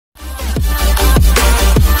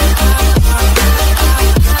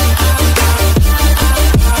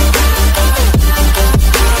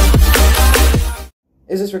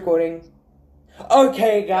this recording?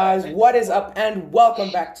 Okay guys, what is up and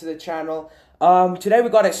welcome back to the channel. Today we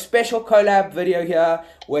got a special collab video here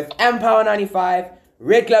with Empower95,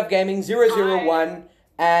 Red Glove Gaming 001,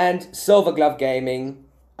 and Silver Glove Gaming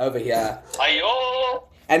over here. Ayo!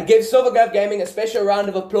 And give Silver Glove Gaming a special round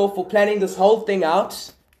of applause for planning this whole thing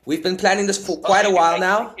out. We've been planning this for quite a while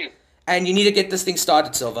now, and you need to get this thing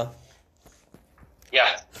started, Silver. Yeah,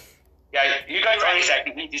 you guys aren't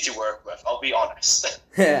exactly easy to work with, I'll be honest.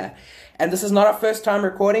 Yeah, and this is not our first time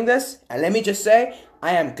recording this, and let me just say,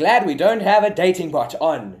 I am glad we don't have a dating bot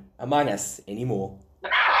on Among Us anymore.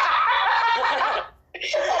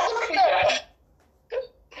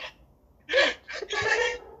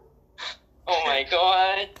 Oh my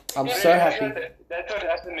god. I'm so happy. That's what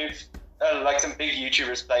happens if like some big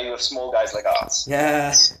YouTubers play with small guys like us.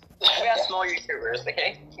 Yeah. We are small YouTubers,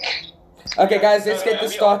 okay? Okay guys, let's get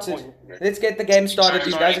this started. Let's get the game started.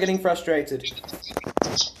 These guys are getting frustrated.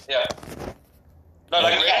 Yeah. No,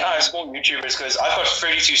 like we are small YouTubers because I've got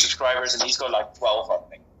 32 subscribers and he's got like 12, I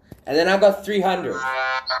think. And then I got 300.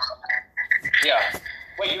 Yeah.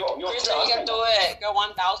 Wait, you're you can do it. Go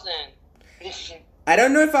 1,000. I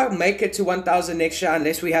don't know if I'll make it to 1,000 next year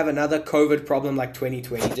unless we have another COVID problem like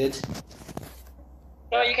 2020 did.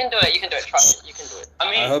 No, you can do it. You can do it. Trust it. You can do it.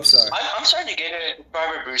 I mean, I hope so. I'm starting to get a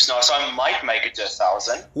subscriber boost now, so I might make it to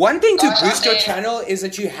 1,000. One thing to boost your channel is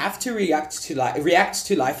that you have to react to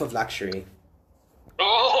Life of Luxury.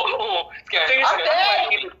 Oh,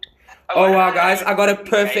 Oh wow, guys, I got a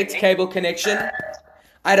perfect cable connection.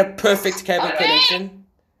 I had a perfect cable connection.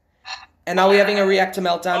 And now we're having a reactor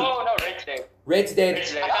meltdown. Oh no, Red's dead. Red's dead.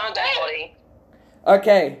 I found that body.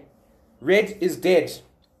 Okay, Red is dead.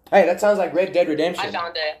 Hey, that sounds like Red Dead Redemption. I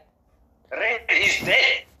found it. Red is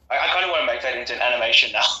dead. I kind of want to make that into an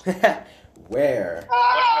animation now. Where?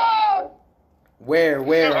 Oh Where?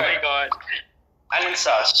 Oh my god. Alan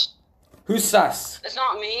Sus. Who's sus? It's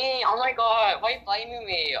not me. Oh my god. Why are you blaming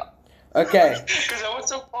me? Okay. Because I was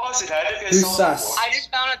so fast, it had to be a Who's solid sus? wall. I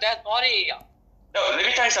just found a dead body. No, let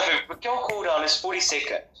me tell you something. The kill cooldown is 40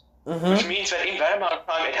 seconds. Which means that in that amount of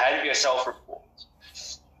time, it had to be a self-report.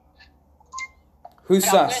 Who's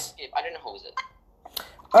I'm gonna sus? skip. I don't know who is it.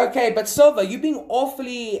 Okay, but Silver, you've been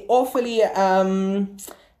awfully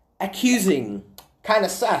accusing. Kind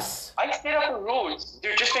of sus. I set up the rules.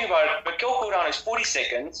 Dude, just think about it. The kill cooldown is 40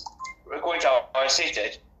 seconds, according to how I set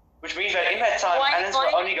it. Which means that in that time, Alan's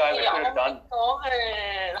the only guy that could have done.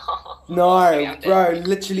 No, bro,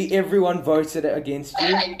 literally everyone voted against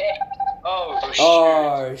you. Oh, shit.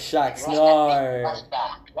 Oh, shucks, no.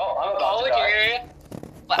 Well, I'm about to die.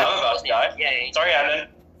 I'm about to die. Yay. Sorry, Alan.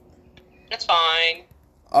 It's fine.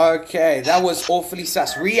 Okay, that was awfully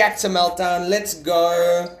sus. Reactor meltdown, let's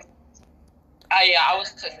go. I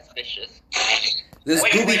was so suspicious. This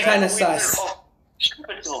do be kind of sus. Oh,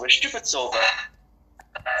 stupid silver.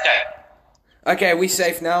 Okay, Okay, we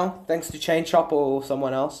safe now, thanks to Chain Chop or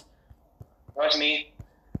someone else. that's me.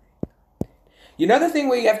 You know the thing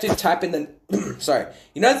where you have to type in the... Sorry.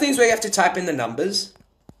 You know the things where you have to type in the numbers?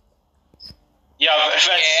 Yeah, but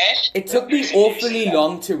that's... It took me awfully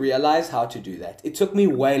long to realize how to do that. It took me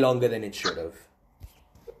way longer than it should have.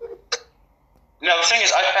 No, the thing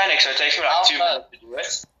is, I panicked, so it takes me like 2 minutes to do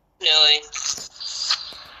it. Really?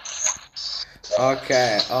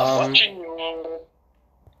 Okay, Watching you.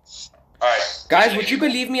 Alright. Guys, would you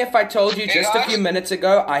believe me if I told you just a few minutes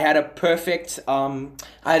ago I had a perfect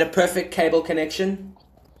cable connection?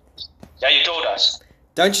 Yeah, you told us.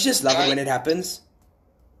 Don't you just love it when it happens?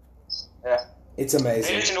 Yeah. It's Maybe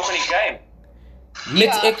amazing. it's an opening game.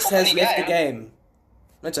 MitX has left the game.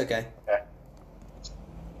 That's okay. Okay.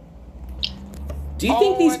 Do you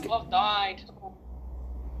think these... my glove died.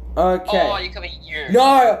 Okay. Oh, you could be here.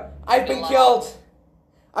 No! I've been killed!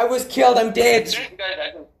 I was killed, I'm dead!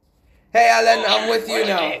 Hey Alan, I'm with you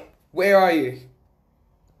now. Where are you?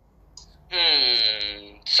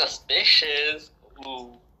 Suspicious.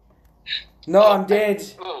 Ooh. No, I'm dead.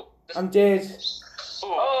 Ooh. I'm dead.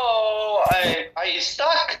 Oh, I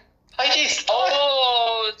stuck. I just stuck.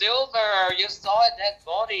 Oh, Silver, you saw a dead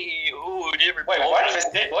body. Ooh, never. Wait, what if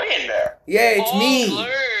there's dead body in there? Yeah, it's me. Blur.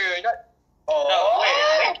 Oh,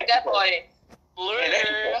 No, wait, dead body.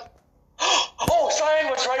 Blur. Oh, Cyan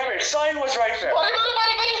was right there. Cyan was right there.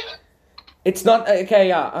 It's not... Okay,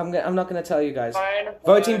 yeah, I'm not gonna tell you guys.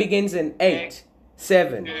 Voting begins in 8,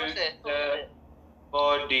 7. Who was it?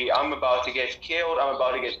 Body. I'm about to get killed. I'm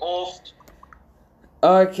about to get offed.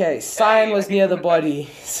 Okay, Cyan was near the body.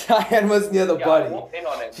 Cyan was near the Yeah, I body. walked in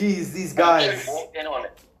on it. Jeez, these I guys. walked in on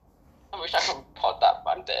it. I wish I could report that,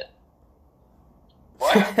 but I'm dead.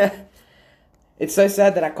 What? It's so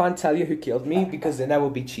sad that I can't tell you who killed me because then I will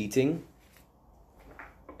be cheating.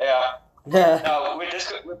 Yeah. No,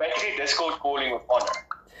 we're basically Discord calling with honor.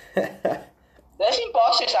 This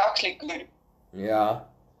imposter is actually good. Yeah.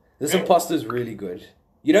 This imposter is really good.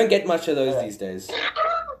 You don't get much of those these days.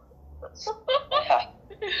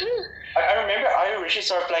 I remember I originally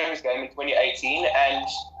started playing this game in 2018, and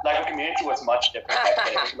like the community was much different back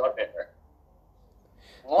then. It was a lot better.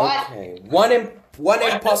 What? Okay. One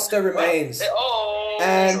imposter remains. Oh.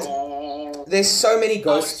 And there's so many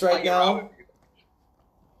ghosts right now.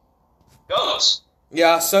 Ghosts?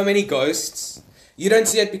 Yeah, so many ghosts. You don't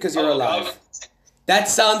see it because you're alive. That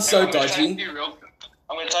sounds so dodgy.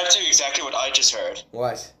 I'm going to type to you exactly what I just heard.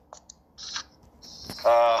 What?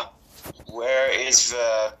 Where is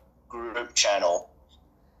the group channel?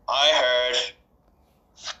 I heard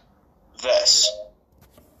this.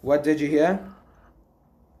 What did you hear?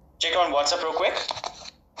 Check on WhatsApp real quick.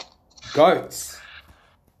 Goats.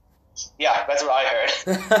 Yeah, that's what I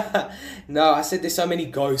heard. No, I said there's so many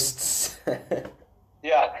ghosts.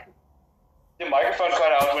 Yeah. The microphone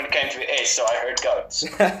cut out when it came to the S, so I heard goats.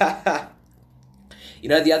 You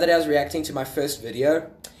know, the other day I was reacting to my first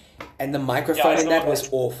video, and the microphone in that was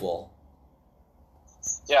awful.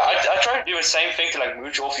 Yeah, I tried to do the same thing to like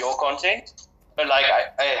mooch off your content, but like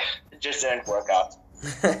it just didn't work out.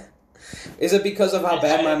 Is it because of how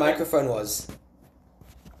bad my microphone was?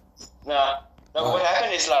 No, what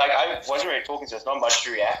happened is like I wasn't really talking, so there's not much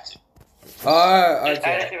to react to. Oh,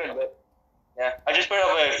 okay. Yeah, I just put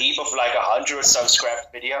up a heap of like 100 or so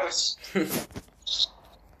scrapped videos.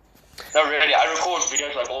 No, really, I record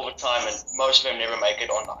videos like all the time, and most of them never make it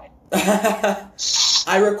online.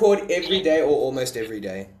 I record every day or almost every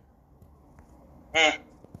day.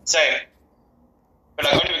 Same. But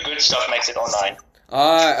like only the good stuff makes it online.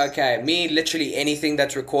 Oh, okay. Me, literally anything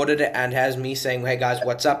that's recorded and has me saying, hey guys,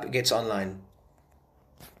 what's up, it gets online.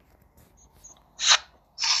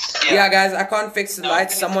 Yeah, guys, I can't fix the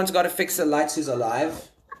lights. Someone's got to fix the lights who's alive.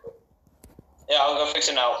 Yeah, I'll go fix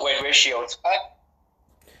it now. Wait, where's shields?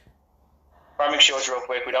 Priming shields real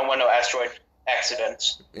quick. We don't want no asteroid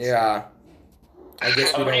accidents. Yeah. I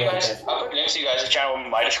guess we don't want that. I'll put links to you guys' channel in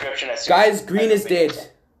my description. Guys, green is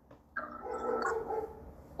dead.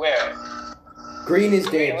 Where? Green is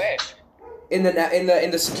dead. Where? In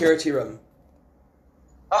the security room.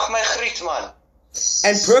 Ach, my griet, man.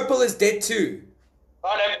 And purple is dead too.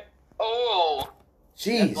 Oh.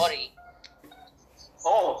 Jeez. Body.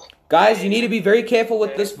 Oh. Guys, you need to be very careful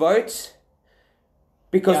with this vote.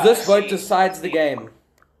 Because this vote decides the game.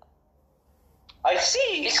 I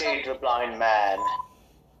see, said the blind man.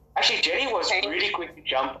 Actually, Jenny was really quick to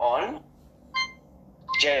jump on.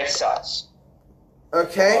 Just sus.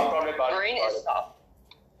 Okay. I'm probably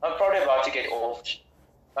about to get offed.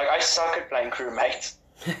 Like, I suck at playing crewmate.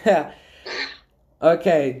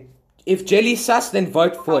 Okay. If Jelly's sus, then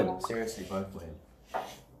vote for him. Seriously, vote for him.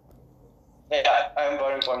 Yeah, I'm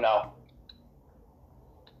voting for him now.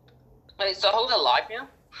 Wait, so hold alive now?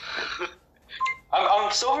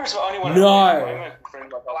 I'm Silver's the only one. No.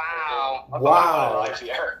 Wow. Wow.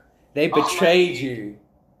 They betrayed you.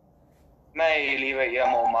 May leave it, yeah,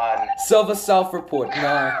 more man. Silver self-report.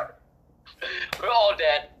 No. We're all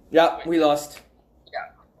dead. Yep, we lost.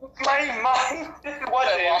 My man. What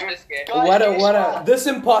What a this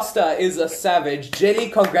imposter is a savage. Jelly,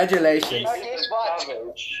 congratulations. Guess what?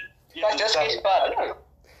 Just guess what?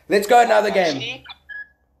 Let's go another game.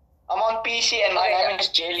 I'm on PC and my name is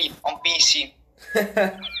Jelly on PC.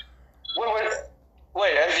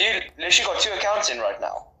 Wait, have you literally got 2 accounts in right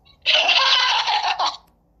now?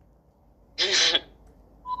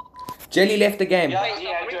 Jelly left the game. Yeah, he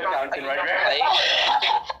had 2 accounts in right now.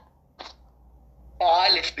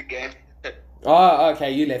 I left the game. Oh,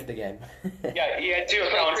 okay, you left the game. Yeah, he had 2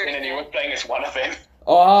 accounts in and he was playing as one of them.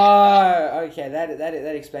 Oh, okay,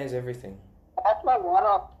 that explains everything. That's why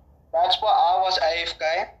I was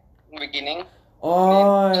AFK in the beginning.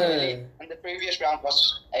 Oh. And the previous round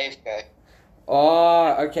was AFK.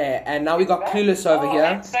 Oh, okay, and now we got Clueless over here.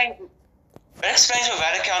 That explains why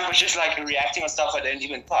that account was just like reacting on stuff I didn't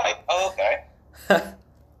even type. Oh, okay.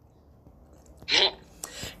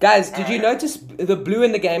 Guys, did you notice the blue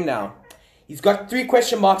in the game now? He's got 3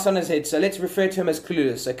 question marks on his head, so let's refer to him as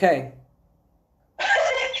Clueless, okay?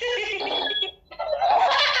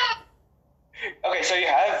 Okay, so you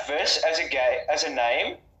have this as a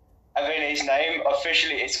name, and then his name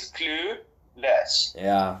officially is Clueless.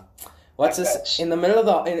 Yeah. What's this in the middle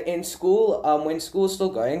of in school? When school's still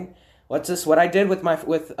going, what's this? What I did with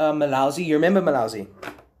Malauzi. You remember Malauzi?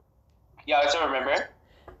 Yeah, I still remember.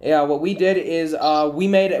 Yeah. What we did is we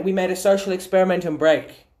made a social experiment in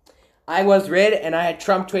break. I was red and I had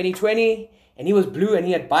Trump 2020, and he was blue and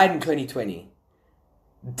he had Biden 2020.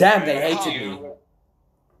 Damn, they hated me.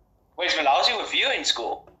 Wait, is Malausi with you in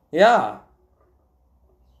school? Yeah.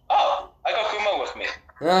 Oh, I got Kuma with me.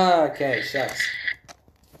 Ah, okay, shucks.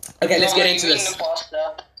 Okay, let's get into this.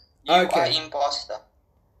 Imposter. You Okay. are imposter.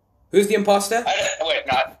 Who's the imposter? Wait,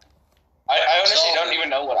 no. I honestly don't even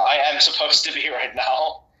know what I am supposed to be right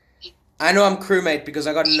now. I know I'm crewmate because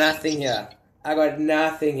I got nothing here. I got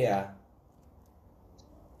nothing here.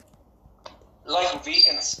 Like, we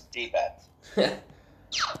can see that.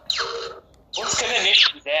 What's gonna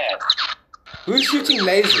initiate that? Who's shooting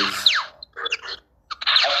lasers?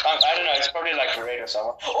 I don't know, it's probably like Red or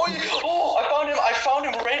someone. Oh, I found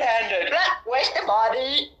him red-handed. Where's the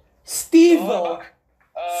body? Steve-O!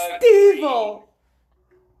 Steve-O!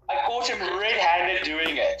 I caught him red-handed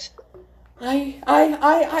doing it.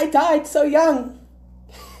 I died so young.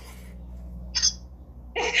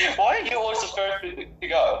 Why are you always the first to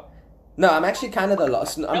go? No, I'm actually kind of the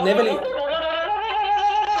last. I'm never.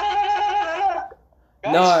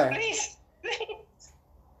 Guys, No. please.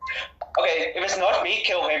 Okay, if it's not me,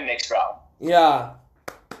 kill him next round. Yeah.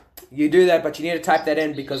 You do that, but you need to type that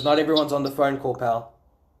in because not everyone's on the phone call, pal.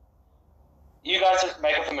 You guys just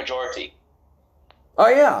make up the majority. Oh,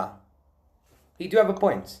 yeah. You do have a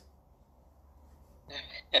point.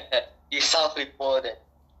 You self-reported.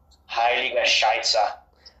 Heilige Scheiße.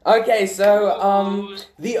 Okay, so,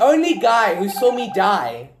 the only guy who saw me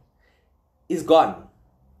die is gone.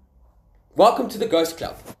 Welcome to the Ghost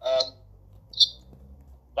Club.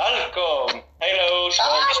 Welcome. Hello,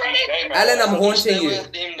 strong speed gamer. Alan, I'm haunting you. I'm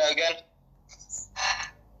actually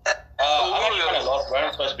kind of lost what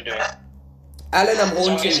I'm supposed to be doing. Alan, I'm So I'm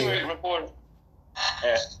haunting guessing you. we're recording.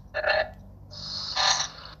 Yeah.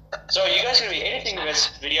 So you guys gonna be editing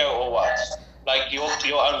this video or what? Like your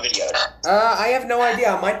own videos? I have no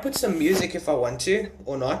idea. I might put some music if I want to,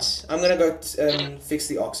 or not. I'm gonna go fix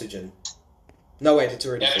the oxygen. No, wait, it's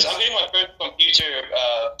already Yeah, because fixed. I'm getting my first computer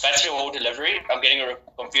battery wall delivery. I'm getting a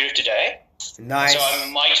computer today. Nice. So I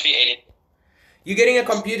might be editing. You getting a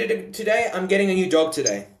computer today? I'm getting a new dog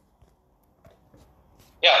today.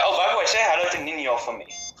 Yeah, oh, by the way, say hello to Nino for me.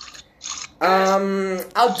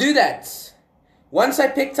 I'll do that. Once I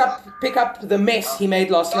pick up the mess he made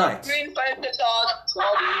last night.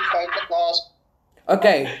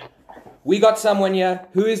 Okay, we got someone here.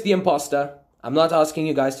 Who is the imposter? I'm not asking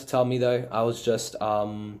you guys to tell me though. I was just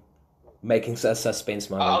making a suspense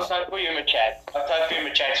I'll moment. type for you in the chat. I'll type for you in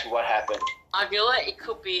the chat what happened. I feel like it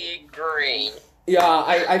could be green. Yeah,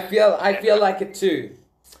 I feel like it too.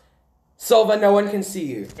 Silva, no one can see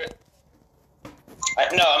you.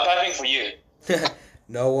 No, I'm typing for you.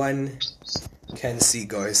 No one can see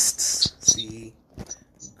ghosts. See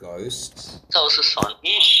ghosts. That was just fun.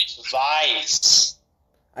 Ich weiß.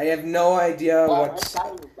 I have no idea what.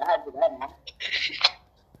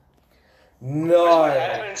 No. What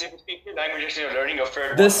happens if you speak two languages and you're learning your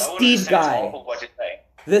third The one? No one Steve understands guy. half of what you're saying.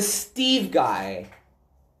 The Steve guy.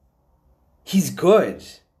 He's good.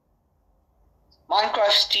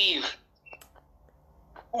 Minecraft Steve.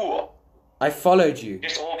 Ooh. I followed you.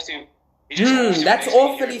 Just walks to. he just walks to That's next to you.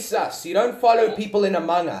 awfully sus. You don't follow people in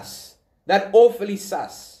Among Us. That awfully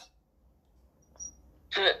sus.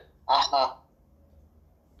 Uh-huh.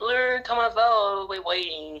 Blue, come on, vote. We're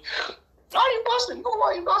waiting. Not imposter. No,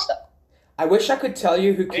 not imposter. I wish I could tell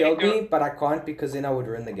you who killed me, but I can't because then I would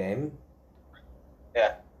ruin the game.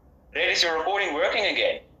 Yeah. Red, is your recording working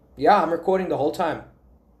again? Yeah, I'm recording the whole time.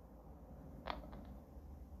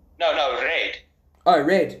 No, Red. Oh,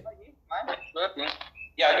 Red. Mine is working.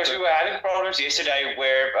 Yeah, because we were having problems yesterday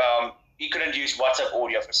where he couldn't use WhatsApp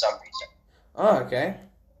audio for some reason. Oh, okay.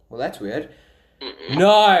 Well, that's weird.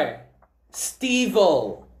 No!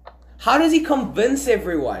 Steve-O. How does he convince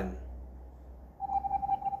everyone?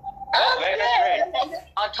 Oh, maybe that's Red.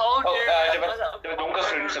 I told Oh, you. de donker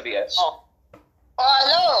groen geweest. Oh.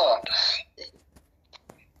 Oh, no.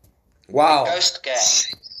 Wow. Ghost gang.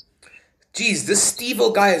 Jeez, this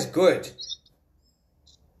Steve-O guy is good.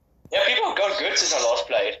 Yeah, people have gone good since I last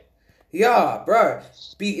played. Yeah, bro.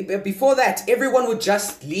 Before that, everyone would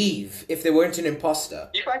just leave if they weren't an imposter.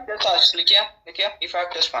 You like this house, look here. You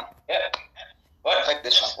like this one. Yeah. What? Like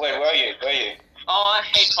this one. Wait, where are you? Oh, I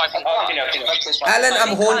hate typing. Oh, okay, okay. Like this one. Alan, I'm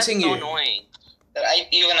Typing card is haunting so you. Annoying. That I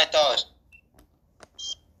even I thought.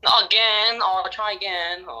 Not again. I'll try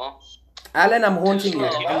again. Oh. Alan, I'm haunting you.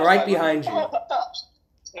 I'm right behind you. I'm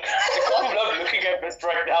looking at this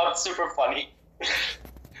right now. It's super funny.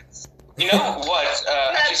 You know what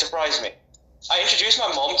actually surprised me? I introduced my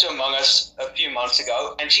mom to Among Us a few months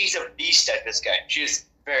ago, and she's a beast at this game. She's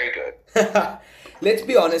very good. Let's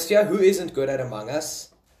be honest here. Who isn't good at Among Us?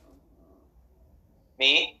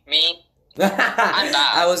 Me?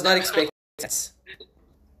 I was not expecting that.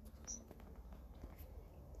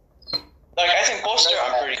 Like, as imposter,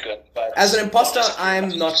 I'm pretty good. But As an imposter, I'm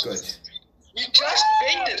not good. You just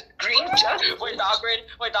fainted. Green just. Wait, Dark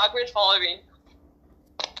Red, follow me.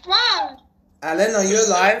 Wow. Alan, are you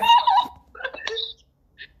alive?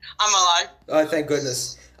 I'm alive. Oh, thank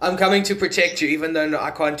goodness. I'm coming to protect you, even though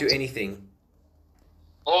I can't do anything.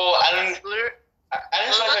 oh, Alan's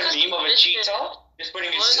like a meme of a cheetah. Just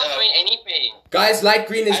putting his. We're not doing anything. Guys, light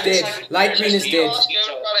green is Alan's dead. like- Light green is dead. Alan's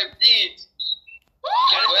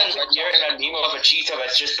like a deer in a meme of a cheetah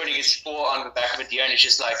that's just putting his paw on the back of a deer, and it's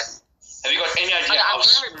just like, have you got any idea Okay, how I'm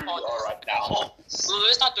screwed gonna you report are right now?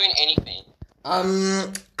 Lulu's not doing anything.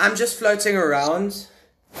 I'm just floating around.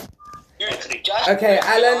 Seriously, just Okay,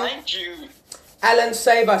 Alan. behind you. Alan,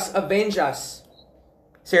 save us. Avenge us.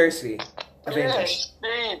 Seriously. Avenge us. Yes,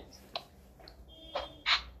 please.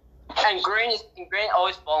 And Green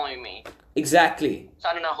always following me. Exactly. So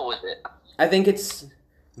I don't know who is it. I think it's...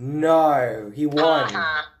 No, he won.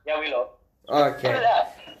 Uh-huh. Yeah, we lost. Okay.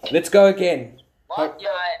 Let's go again. What? Yeah.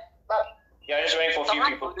 Yeah, just waiting for a few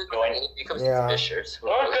Someone people who to doesn't join. need becomes Yeah. suspicious.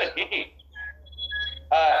 Oh, good.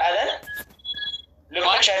 Alan? Look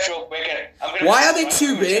at the chat real quick. And I'm gonna Why are there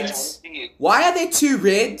two reds? Why are there two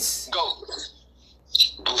reds? Go.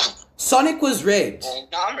 Sonic was red.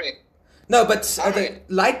 No, I'm ready. No, but the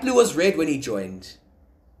light blue was red when he joined.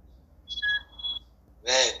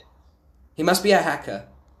 Red. He must be a hacker.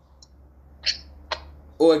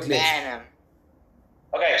 Or a glitch. Man.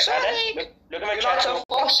 Okay, Alan, Sonic! look at my You're chat not real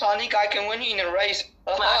so fast, Sonic. I can win you in a race.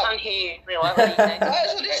 I can't hear you. Wait, what are you saying? Why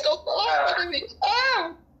is it so fast?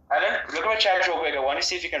 Alan, look at my chat real quick. I want to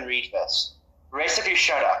see if you can read this. Rest of you,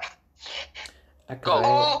 shut up. Okay.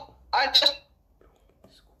 Oh, I just...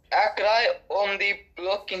 I cry on the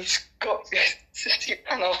blocking scope.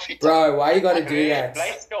 Bro, why you gotta do that?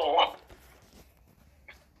 Play still.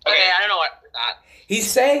 Okay, I don't know what that. He's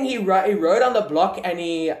saying he rode on the block and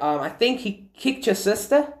he, I think he kicked your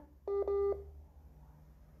sister?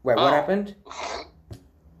 Wait, what Oh. happened?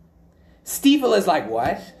 Stevel is like,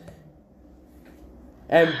 what?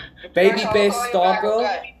 And Baby Bear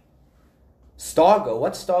Stargirl? Stargirl?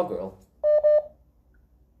 What's Stargirl?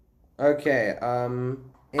 Okay,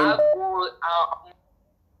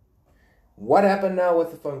 what happened now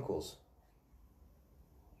with the phone calls?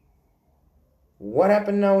 What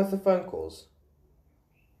happened now with the phone calls?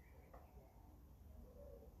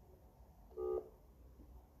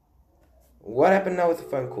 What happened now with the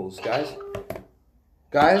phone calls, guys?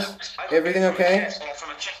 Guys, everything okay?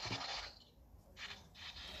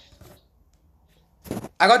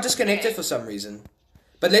 I got disconnected for some reason.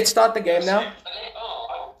 But let's start the game now.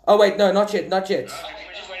 Oh wait, no, not yet, not yet.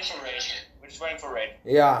 We're just waiting for Red. We're just waiting for Red.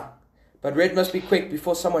 Yeah. But Red must be quick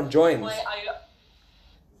before someone joins.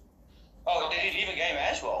 Oh, did he leave a game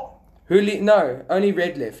as well? No, only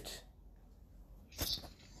Red left.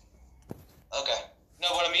 Okay. No,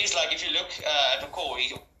 what I mean is, like, if you look at the call,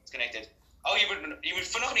 he's connected. Oh, je moet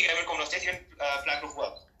vannacht niet gamen, kom nog steeds geen plek of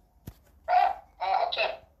wat?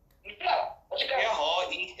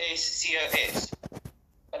 D-H-I-S-C-O-S.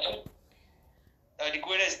 Die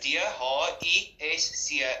code is D-H-I-S-C-O-S.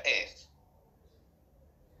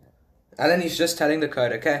 Alan, he's just telling the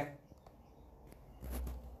code, okay?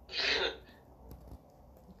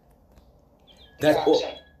 That's all.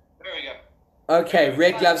 There we go. Okay,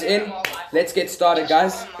 Red Gloves in. Let's get started,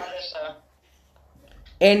 guys.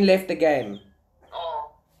 N left the game.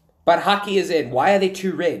 But Haki is in. Why are there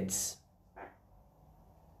two Reds?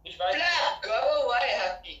 Go away,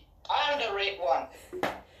 Happy. I'm the red one.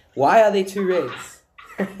 Why are there two Reds?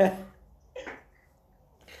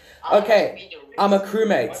 Okay, I'm a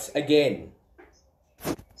crewmate again.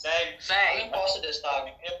 Same. Imposter this time.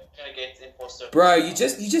 Yep, gonna get imposter. Bro, you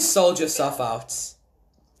just sold yourself out.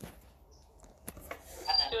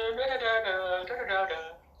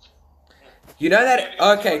 You know that?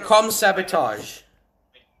 Okay, comms sabotage.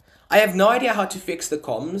 I have no idea how to fix the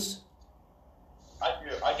comms. I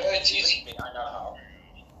do. It's easy. I know how.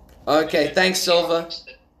 Okay, thanks, Silver.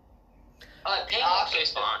 Ping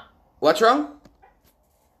is fine. What's wrong?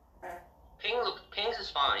 Ping is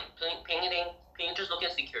fine. Ping just look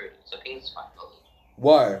at security. So ping is fine.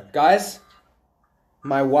 Whoa, guys.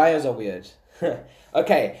 My wires are weird.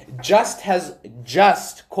 Okay, has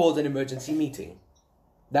just called an emergency meeting.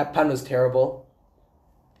 That pun was terrible.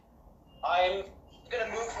 I'm gonna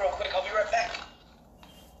move real quick. I'll be right back.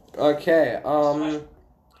 Okay,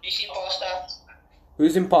 You see imposter?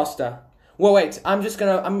 who's imposter? Well, wait, I'm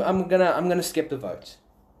gonna skip the vote.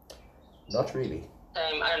 Not really. I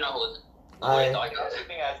don't know who. I-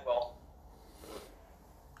 Sleeping as well.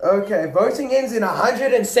 Okay, voting ends in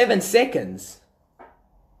 107 seconds.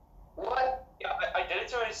 What? Yeah, I did it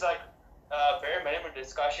so it's like bare minimum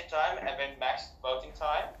discussion time and then max voting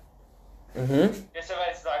time. Mm-hmm. Just so that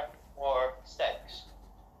it's like more stakes.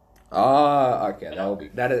 Ah, okay. That'll be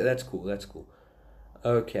that's cool. That's cool.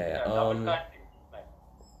 Okay.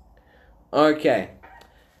 Okay.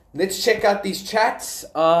 Let's check out these chats.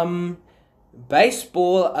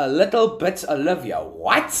 Baseball a little bit Olivia.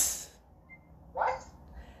 What? What?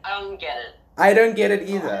 I don't get it. I don't get it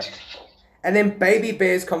either. And then Baby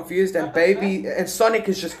Bear is confused and Sonic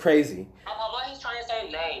is just crazy. What he's trying to say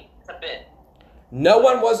name. It's a bit. No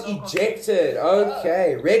one was ejected.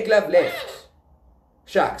 Okay. Red Glove left.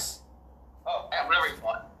 Shucks. Oh, whatever you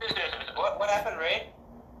want. what happened, Ray?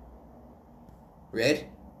 Red?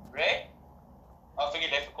 Ray? I think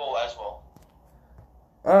he left the call as well.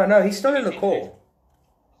 Oh no, he's still in the call.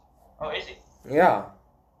 Oh, is he? Yeah.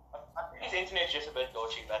 I think his internet's just a bit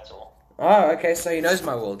dodgy, that's all. Oh, okay, so he knows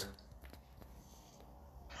my world.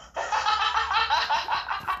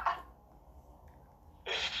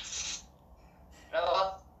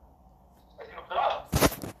 Hello?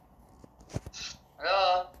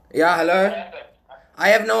 Hello? Yeah, hello? I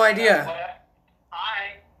have no idea.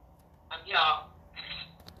 Hi. I'm here.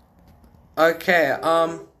 Okay,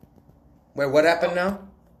 wait, what happened now?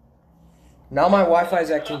 Now my Wi-Fi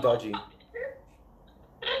is acting dodgy.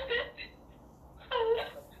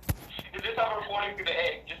 Is this how reporting to the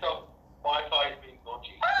egg? Just how Wi-Fi is being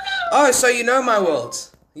dodgy? Oh, so you know my world.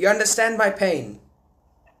 You understand my pain.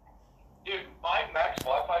 Dude, my max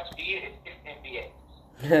Wi-Fi speed is 6 Mbps.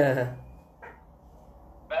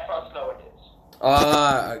 That's how slow it is.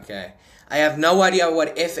 Ah, okay. I have no idea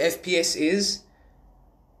what FFPS is.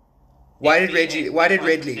 Why did Red leave? Why did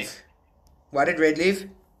Red leave?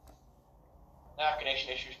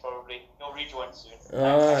 Connection issues probably. He'll rejoin soon.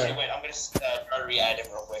 Oh. Actually, wait, I'm gonna try to re-add him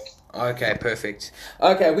real quick. Okay, perfect.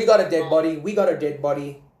 Okay, we got a dead body. We got a dead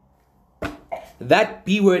body. That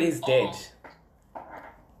B word is dead.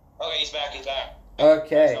 Okay, he's back. He's back.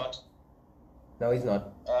 Okay. No, he's not. No, he's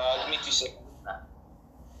not. Give me 2 seconds.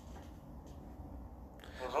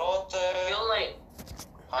 I feel like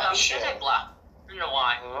I'm just like black. I don't know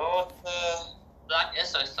why. Black is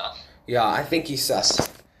so sus. Yeah, I think he's sus.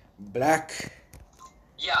 Black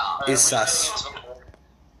Yeah. is sus.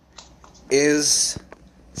 Is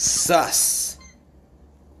sus.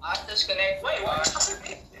 I disconnect. Wait, what?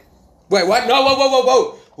 Wait, what? No,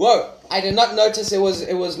 whoa! I did not notice it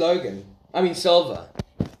was Logan. I mean Silver.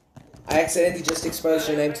 I accidentally just exposed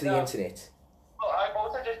your name to the internet. Oh, I've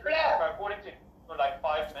also just realized my recording for like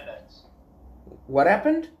 5 minutes. What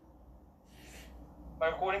happened? My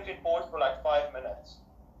recording's been paused for like 5 minutes.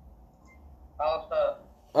 After.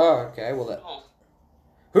 Oh, okay. Well,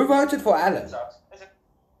 who voted for Alan? Sucks. Is it?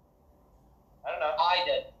 I don't know. I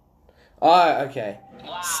did. Oh, okay.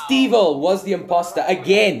 Wow. Steve-O was the imposter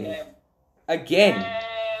again. Again.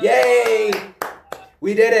 Yay!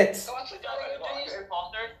 We did it.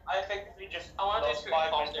 I effectively just I want to lost do 5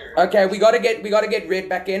 imposter. minutes. Okay, we gotta get Red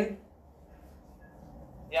back in.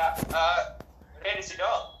 Yeah, Red is he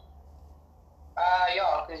dog?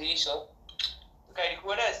 Ja, ik zie zo. Okay, die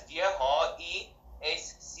code is DHISCA.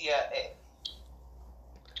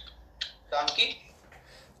 Dankie.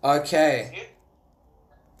 Okay.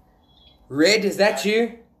 Red, is that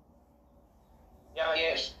you? Yeah,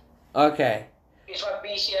 Yes. Okay. Is my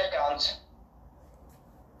PC account.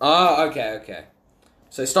 Oh, okay.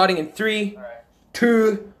 So starting in 3, Alright.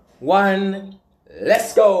 2, 1,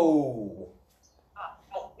 let's go.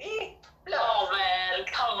 Oh, me? Oh man,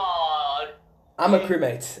 come on. I'm a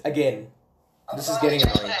crewmate again. This is getting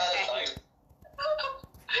annoying.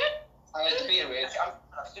 I'm a speed rich. I'm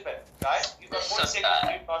stupid. Guys, you've got 40 seconds to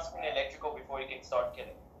do passing the electrical before you can start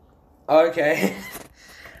killing. Okay.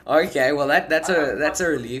 Okay, well that's a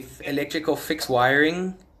relief. Electrical fix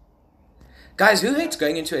wiring. Guys, who hates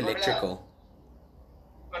going into electrical?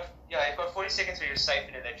 But yeah, you've got 40 seconds where you're safe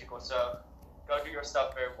in electrical, so go do your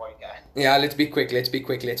stuff very while you can. Yeah, let's be quick. Hey,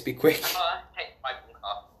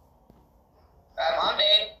 I'm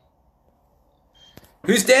dead.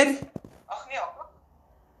 Who's dead? Ach nee,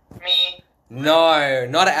 Me. No,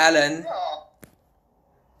 not Alan. No.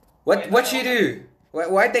 What you do?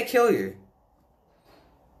 Why'd they kill you?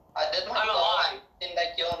 I did my alive. Didn't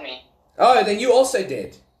they kill me? Oh, then you also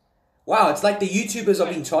dead. Wow, it's like the YouTubers are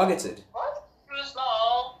being targeted. what? Too slow.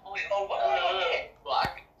 Oh, what?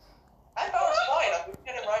 Black. I thought it was fine. I'm looking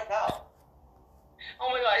at it right now. Oh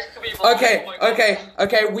my god, it could be black. Okay, Oh my God.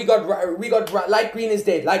 okay. We got light green is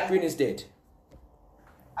dead. Light green is dead.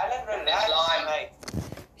 I didn't relax, mate.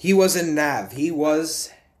 He was in Nav. He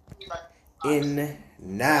was in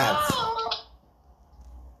Nav.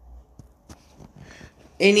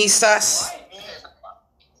 Any sus?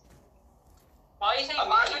 Why are you saying me?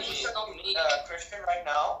 Not me. Christian right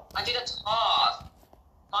now. I did a task.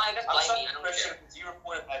 Fine, just I'm blame sorry, me. I don't Christian, care. because you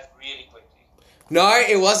reported that really quickly. No,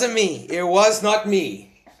 it wasn't me. It was not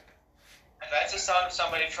me. And that's the sound of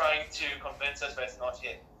somebody trying to convince us that it's not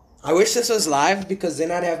him. I wish this was live because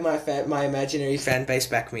then I'd have my imaginary fan base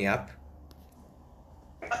back me up.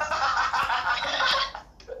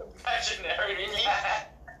 Imaginary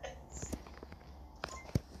fans.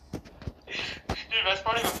 Dude, that's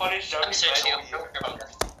probably the funniest joke I'm so you've chill. made all year. Don't care about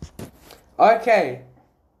that. Okay.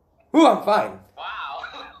 Ooh, I'm fine. Wow.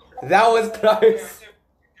 That was close. The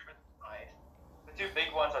two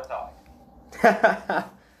big ones are tied.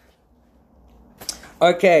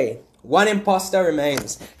 Okay, one imposter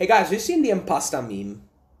remains. Hey guys, who's seen the imposter meme?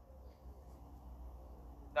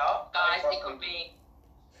 No? Guys, it could be.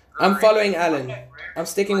 I'm following Alan. I'm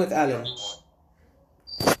sticking with Alan. Oh,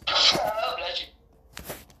 bless you.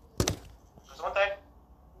 There's one time.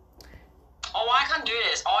 Oh, I can't do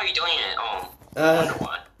this. Oh, you're doing it. Oh. I wonder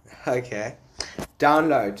why. Okay.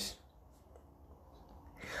 Download.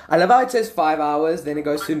 I love how it says 5 hours, then it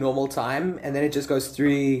goes to normal time, and then it just goes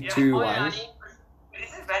 3, 2, Oh, 1. yeah,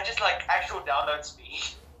 Isn't that just like actual download speed?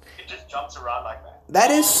 It just jumps around like that.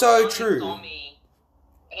 That is so Oh, true. Tommy.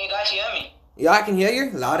 Can you guys hear me? Yeah, I can hear you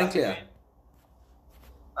loud and clear.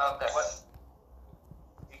 Okay, what?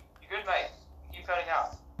 You good, mate? You keep cutting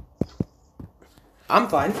out. I'm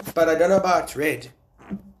fine, but I don't know about Red.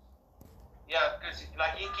 Yeah, because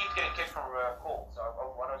like he keeps getting kicked from call, so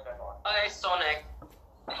what was going on? Okay, Sonic.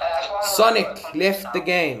 Sonic left the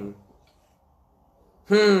game.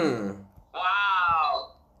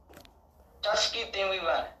 Wow. Just skip then we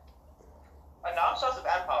won. And now I'm starts with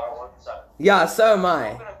Empower all of a sudden. Yeah, so am I'm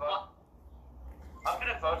I. gonna vote. I'm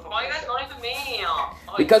gonna vote for Why you guys Christian. not even me? Oh,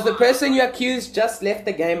 Because the God. person you accused just left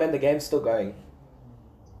the game and the game's still going.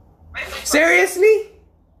 Wait, wait, Seriously?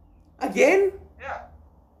 Again? Yeah.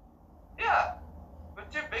 Yeah.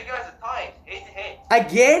 But two big guys are tied, head to head.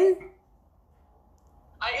 Again?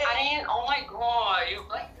 I didn't. Oh my God, you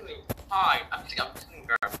blamed me. Hi, I'm just girl.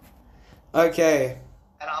 Okay.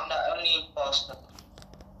 And I'm the only imposter.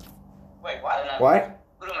 Wait, what? What?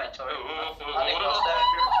 Who am I talking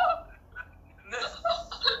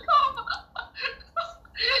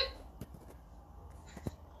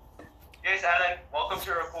Yes, Alan, welcome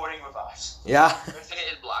to recording with us. Yeah.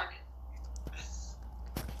 It is black.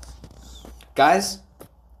 Guys,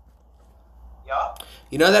 Yeah?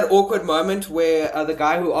 you know that awkward moment where the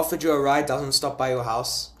guy who offered you a ride doesn't stop by your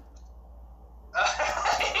house?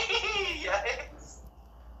 Yes.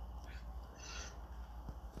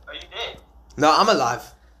 Are you dead? No, I'm alive.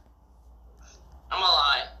 I'm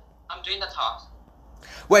alive. I'm doing the task.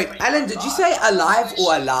 Wait, Alan, did you say alive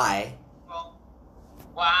or a lie? Well,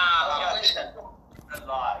 Wow. yeah, a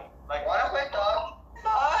lie. Like, What if I talk?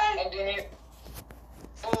 lie? And then you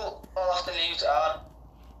pull all the leaves out.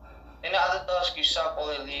 In the other task, you suck all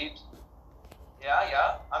the leaves.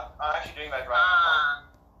 Yeah. I'm actually doing that right Ah.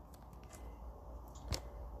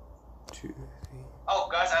 2, 3. Oh,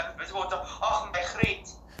 guys, I have invisible top. Oh, my great.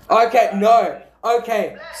 Okay, no.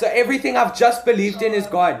 Okay, so everything I've just believed in is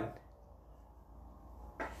gone.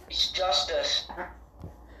 It's justice.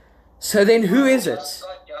 So then who is it? Just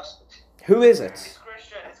got justice. Who is it? It's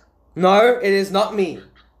Christian. No, it is not me.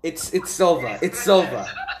 It's Silver. It's Silver.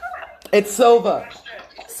 It's Silver.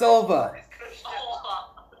 Silver. It's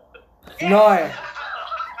Christian. No.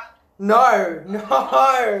 No.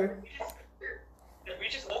 No. We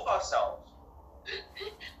just off ourselves.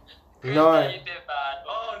 No. You did bad.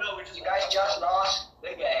 Oh, no, we just You guys just lost the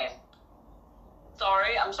game.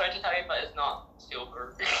 Sorry, I'm sorry to tell you, but it's not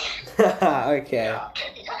silver. Okay. Yeah.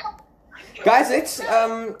 Guys, let's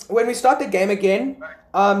when we start the game again,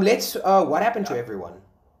 let's what happened to everyone?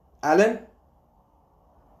 Alan?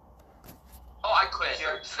 Oh, I quit.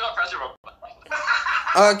 Press the wrong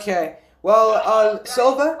button. Okay. Well,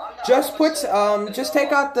 Silver, just just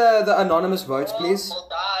take out the anonymous votes, please. We'll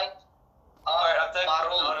die. Alright, I'm taking Our it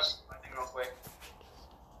rules. real quick.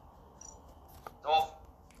 Off.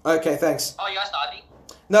 Okay, thanks. Oh, you guys starting?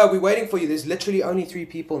 No, we're waiting for you. There's literally only 3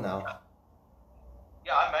 people now.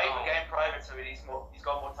 Yeah, I made the game private so he's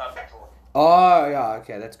got more time to talk. Oh, yeah,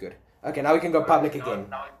 okay, that's good. Okay, now we can go public again.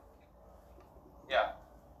 Yeah.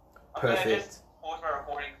 I'm gonna Perfect. just pause my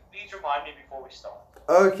recording. Please remind me before we start.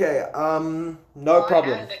 Okay, no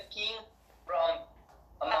problem. I am the king from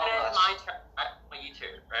Among Us. My turn. For you two,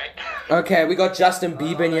 right? Okay, we got Justin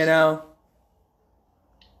Bieber in here now.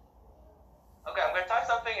 Okay, I'm gonna type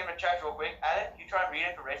something in the chat real quick. Alan, you try and read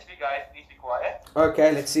it. The rest of you guys, please be quiet.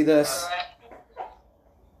 Okay, let's see this. Alright.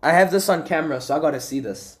 I have this on camera, so I gotta see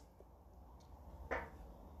this.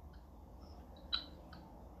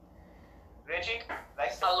 Reggie,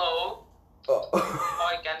 nice to Hello.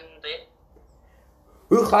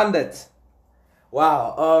 gaan dit?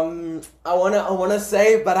 Wow. I wanna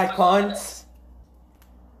say, but I can't.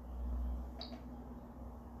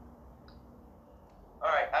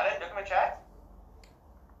 Alright, Alan, look at my chat.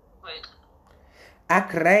 Wait.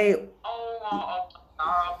 Ek ry.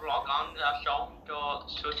 Blog on the show to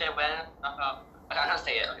Shipwrek. I can't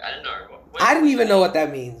say it. I don't know. I don't even know what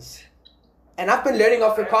that means. And I've been learning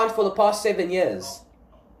Afrikaans for the past 7 years.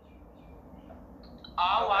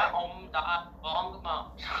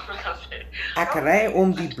 Ek ry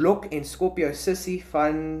om die blok en skop jou sissie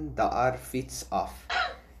van daar fiets af.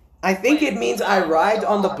 I think it means I ride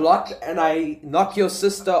on the block and I knock your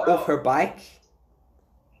sister off her bike.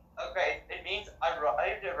 Okay, it means I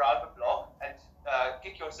ride around the block and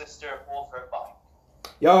kick your sister off her bike.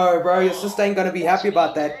 Yo, bro, your sister ain't gonna be happy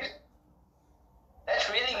about that. That's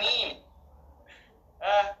really mean.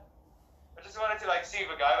 I just wanted to like see if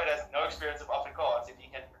a guy that has no experience of Afrikaans, if he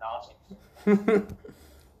can pronounce it.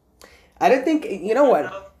 I don't think, you know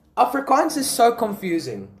what? Afrikaans is so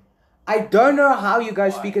confusing. I don't know how you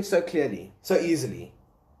guys speak it so clearly, so easily.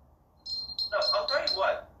 No, I'll tell you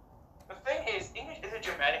what. The thing is, English is a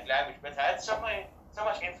Germanic language, but it had so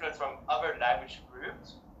much influence from other language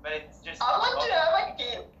groups. But it's just. I want to have a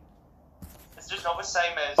kid. It's just not the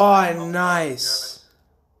same as. Oh, nice.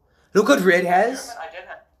 Look what Red has.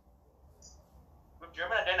 With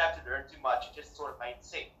German, I didn't have to learn too much. It just sort of made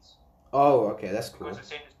sense. Oh, okay, that's cool.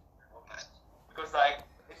 Because like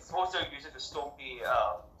it's also uses a stompy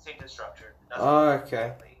sentence structure. Oh,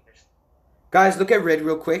 okay. Guys, look at Red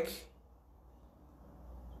real quick.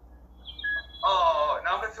 Oh,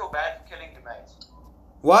 now I'm gonna feel bad for killing your mate.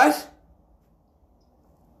 What?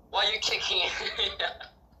 Why are you kicking?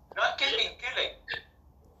 Not kicking, killing.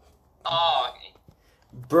 Oh, okay.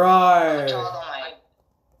 Bro.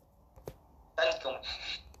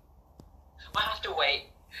 I have to wait.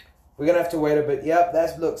 We're gonna have to wait a bit. Yep,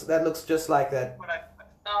 that looks just like that.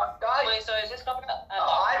 Guys, wait, so is this coming up?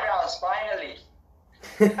 Eyebrows, finally.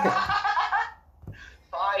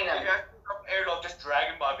 Finally. Airlock just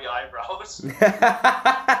dragging by the eyebrows.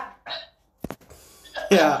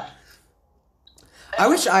 Yeah. I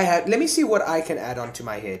wish I had. Let me see what I can add onto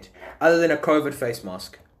my head, other than a COVID face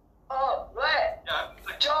mask. Oh, what? Yeah.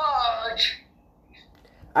 George!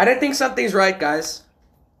 I I don't think something's right, guys.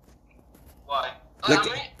 Why? Look- I'm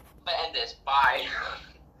gonna end this. Bye.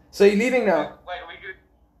 So you're leaving now? Wait, we do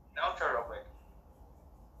an outro real quick.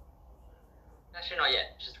 Actually, not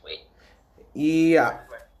yet. Just wait. Yeah.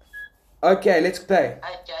 Wait. Okay, let's play.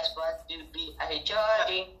 I just want to be a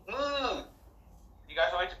jogging mood. You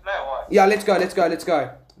guys want me to play or what? Yeah, let's go.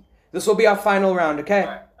 This will be our final round, okay?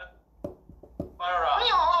 Alright. Alright.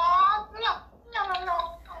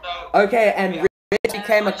 So, Okay, and Red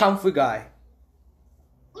became a kung fu guy.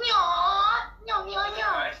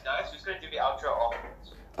 nice. Who's gonna do the outro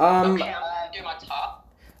afterwards? Um, Okay, I'm gonna do my top.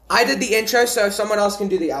 I did the intro, so if someone else can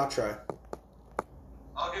do the outro.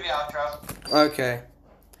 I'll do the outro. Okay.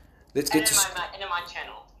 Let's And get to. then my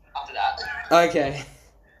channel after that. Okay.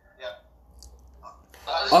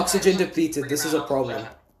 Yeah. Oxygen depleted. This is a problem.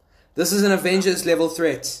 This is an Avengers level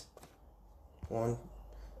threat. 1,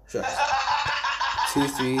 sure. 2,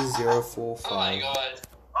 3, 0, 4, Oh my 5. god.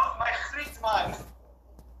 Oh, my street man!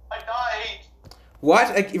 I died!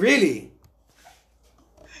 What? Really?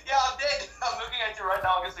 Yeah, I'm dead! I'm looking at you right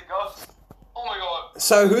now against the ghost. Oh my god.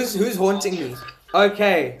 So who's haunting me?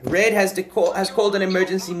 Okay, Red has called an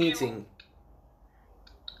emergency meeting.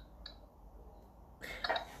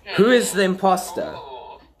 Who is the imposter?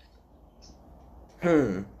 Ooh. Hmm.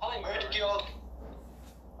 Move killed.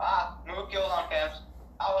 Move killed on camps.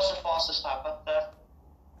 I was the fastest type of that.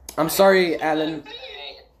 I'm sorry, Alan.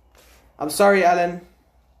 I'm sorry, Alan.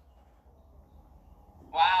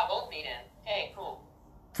 Wow, vote me then. Hey, cool.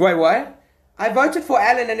 Wait, what? I voted for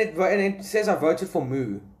Alan and it says I voted for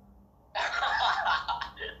Moo.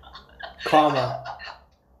 Karma.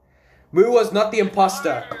 Moo was not the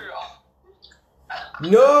imposter.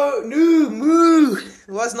 No, Moo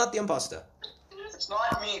was not the imposter. It's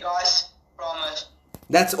not me, guys. Promise.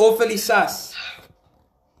 That's awfully sus.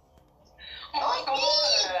 Oh my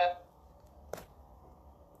god.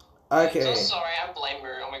 Okay. So sorry, I'm blaming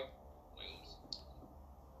her. Oh my.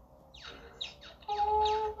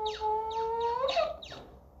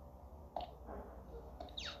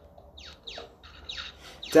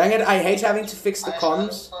 Dang it, I hate having to fix the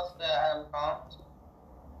comms.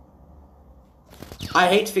 I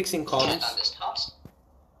hate fixing comms.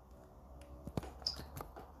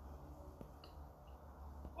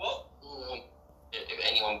 What? If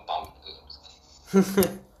anyone bumped.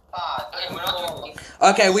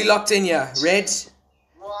 Okay, we locked in here. Red?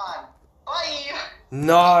 One. Bye.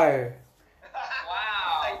 No.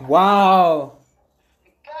 Wow. Wow.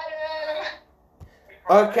 Got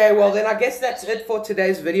him. Okay, well then I guess that's it for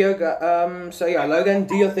today's video. So yeah, Logan,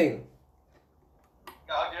 do your thing.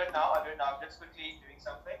 Yeah, I'll do it now. I'm just quickly doing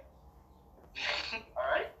something.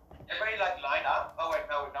 Alright. Everybody line up. Oh wait,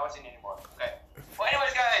 no, it's in anymore. Okay. Well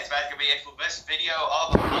anyways guys, that's gonna be it for this video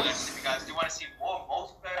of Among Us. If you guys do want to see more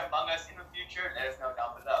multiplayer Among Us in the future, let us know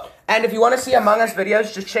down below. And if you want to see Among Us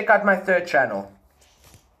videos, just check out my third channel.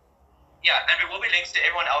 Yeah, and there will be links to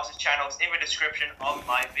everyone else's channels in the description of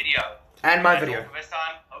my video. And my That's video. all for this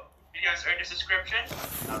time. Hope the videos are in the description.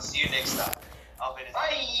 I'll see you next time. Bye.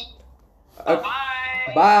 Okay.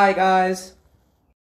 Bye. Bye, guys.